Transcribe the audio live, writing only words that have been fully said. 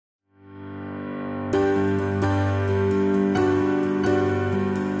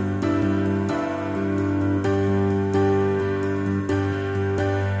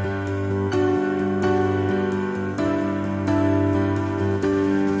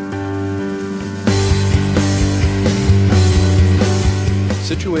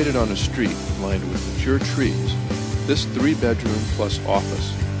Situated on a street lined with mature trees, this 3-bedroom plus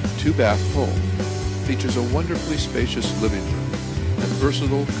office, 2-bath home features a wonderfully spacious living room and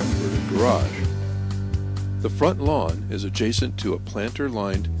versatile converted garage. The front lawn is adjacent to a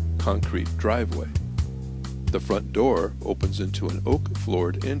planter-lined concrete driveway. The front door opens into an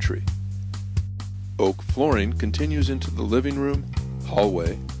oak-floored entry. Oak flooring continues into the living room,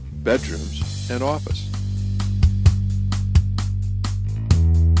 hallway, bedrooms, and office.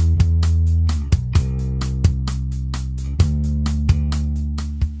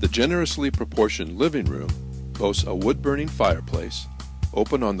 The generously proportioned living room boasts a wood-burning fireplace,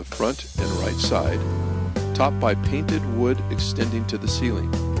 open on the front and right side, topped by painted wood extending to the ceiling,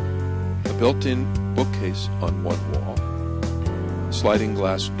 a built-in bookcase on one wall, sliding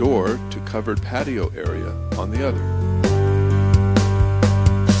glass door to covered patio area on the other.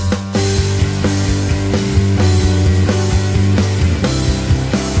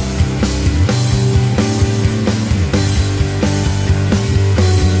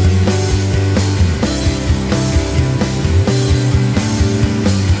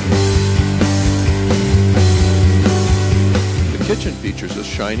 The kitchen features a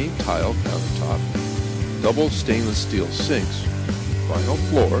shiny tile countertop, double stainless steel sinks, vinyl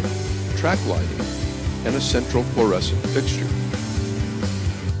floor, track lighting, and a central fluorescent fixture.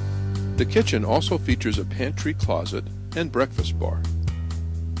 The kitchen also features a pantry closet and breakfast bar.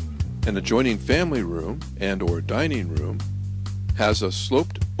 An adjoining family room and/or dining room has a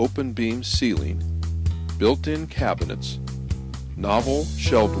sloped open beam ceiling, built-in cabinets, novel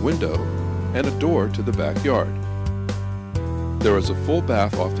shelved window, and a door to the backyard. There is a full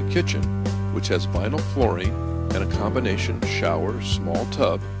bath off the kitchen, which has vinyl flooring and a combination shower/small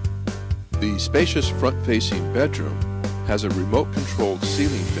tub. The spacious front-facing bedroom has a remote-controlled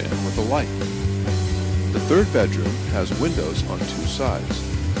ceiling fan with a light. The third bedroom has windows on 2 sides.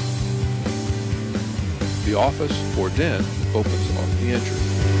 The office or den opens off the entry.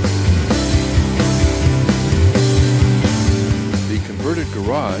 The converted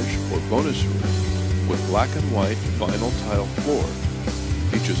garage or bonus room with black and white vinyl tile floor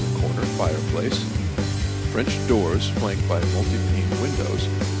features a corner fireplace, French doors flanked by multi-pane windows,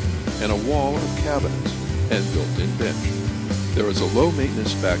 and a wall of cabinets and built-in bench. There is a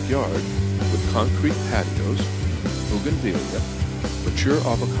low-maintenance backyard with concrete patios, bougainvillea, mature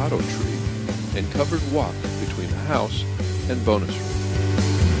avocado tree, and covered walk between the house and bonus room.